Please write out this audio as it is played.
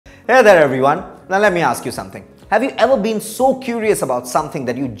Hey there everyone, now let me ask you something. Have you ever been so curious about something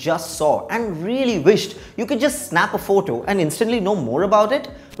that you just saw and really wished you could just snap a photo and instantly know more about it?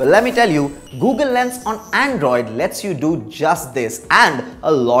 Well, let me tell you, Google Lens on Android lets you do just this and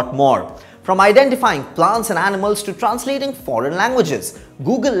a lot more. From identifying plants and animals to translating foreign languages,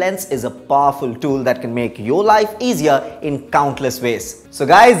 Google Lens is a powerful tool that can make your life easier in countless ways. So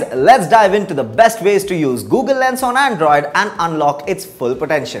guys, let's dive into the best ways to use Google Lens on Android and unlock its full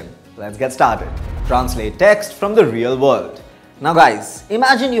potential. Let's get started. Translate text from the real world. Now guys,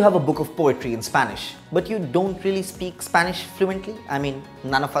 imagine you have a book of poetry in Spanish, but you don't really speak Spanish fluently. I mean,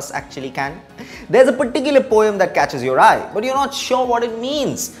 none of us actually can. There's a particular poem that catches your eye, but you're not sure what it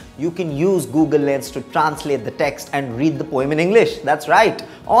means. You can use Google Lens to translate the text and read the poem in English. That's right.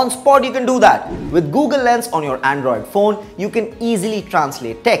 On spot you can do that. With Google Lens on your Android phone, you can easily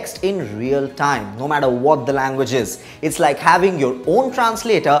translate text in real time, no matter what the language is. It's like having your own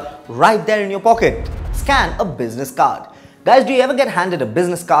translator right there in your pocket. Scan a business card. Guys, do you ever get handed a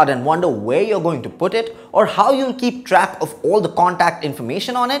business card and wonder where you're going to put it or how you'll keep track of all the contact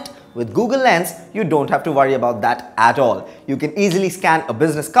information on it? With Google Lens, you don't have to worry about that at all. You can easily scan a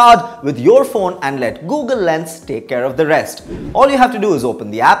business card with your phone and let Google Lens take care of the rest. All you have to do is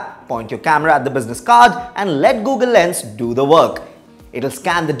open the app, point your camera at the business card and let Google Lens do the work. It'll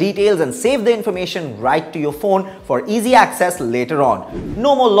scan the details and save the information right to your phone for easy access later on.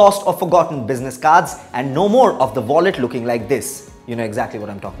 No more lost or forgotten business cards and no more of the wallet looking like this. You know exactly what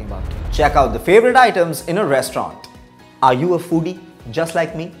I'm talking about. Check out the favorite items in a restaurant. Are you a foodie just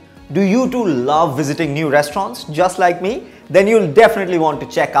like me? Do you too love visiting new restaurants just like me? Then you'll definitely want to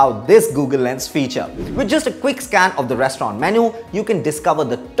check out this Google Lens feature. With just a quick scan of the restaurant menu, you can discover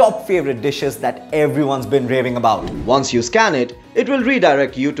the top favorite dishes that everyone's been raving about. Once you scan it, it will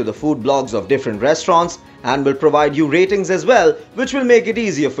redirect you to the food blogs of different restaurants and will provide you ratings as well, which will make it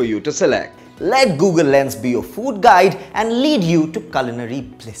easier for you to select. Let Google Lens be your food guide and lead you to culinary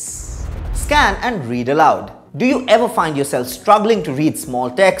bliss. Scan and read aloud. Do you ever find yourself struggling to read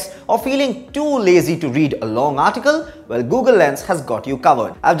small text or feeling too lazy to read a long article? Well, Google Lens has got you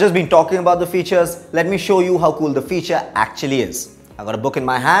covered. I've just been talking about the features. Let me show you how cool the feature actually is. I've got a book in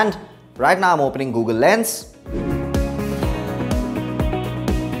my hand. Right now I'm opening Google Lens.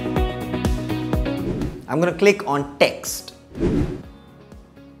 I'm going to click on text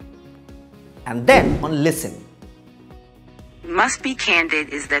and then on listen. Must be candid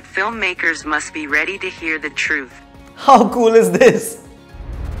is that filmmakers must be ready to hear the truth. How cool is this?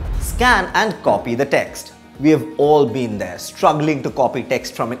 Scan and copy the text. We have all been there, struggling to copy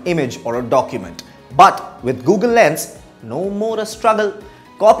text from an image or a document. But with Google Lens, no more a struggle.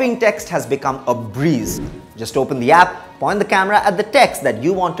 Copying text has become a breeze. Just open the app, point the camera at the text that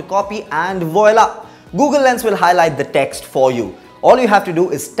you want to copy and voila! Google Lens will highlight the text for you. All you have to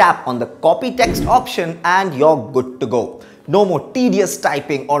do is tap on the copy text option and you're good to go. No more tedious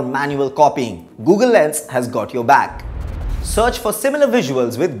typing or manual copying. Google Lens has got your back. Search for similar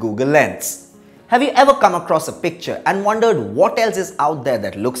visuals with Google Lens. Have you ever come across a picture and wondered what else is out there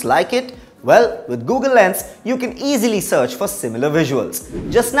that looks like it? Well, with Google Lens, you can easily search for similar visuals.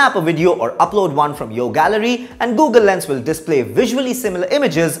 Just snap a video or upload one from your gallery and Google Lens will display visually similar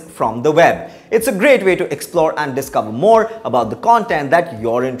images from the web. It's a great way to explore and discover more about the content that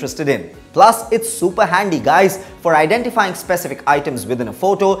you're interested in. Plus, it's super handy guys for identifying specific items within a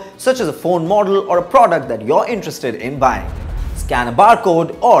photo, such as a phone model or a product that you're interested in buying. Scan a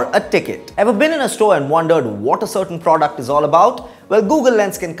barcode or a ticket. Ever been in a store and wondered what a certain product is all about? Well, Google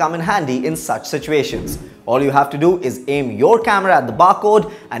Lens can come in handy in such situations. All you have to do is aim your camera at the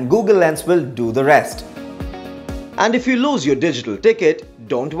barcode and Google Lens will do the rest. And if you lose your digital ticket,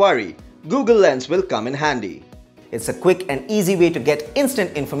 don't worry. Google Lens will come in handy. It's a quick and easy way to get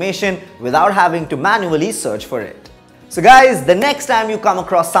instant information without having to manually search for it. So guys, the next time you come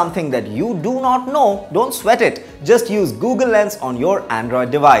across something that you do not know, don't sweat it. Just use Google Lens on your Android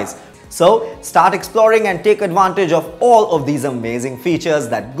device. So start exploring and take advantage of all of these amazing features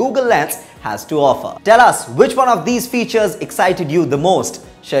that Google Lens has to offer. Tell us which one of these features excited you the most.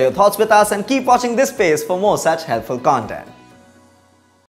 Share your thoughts with us and keep watching this space for more such helpful content.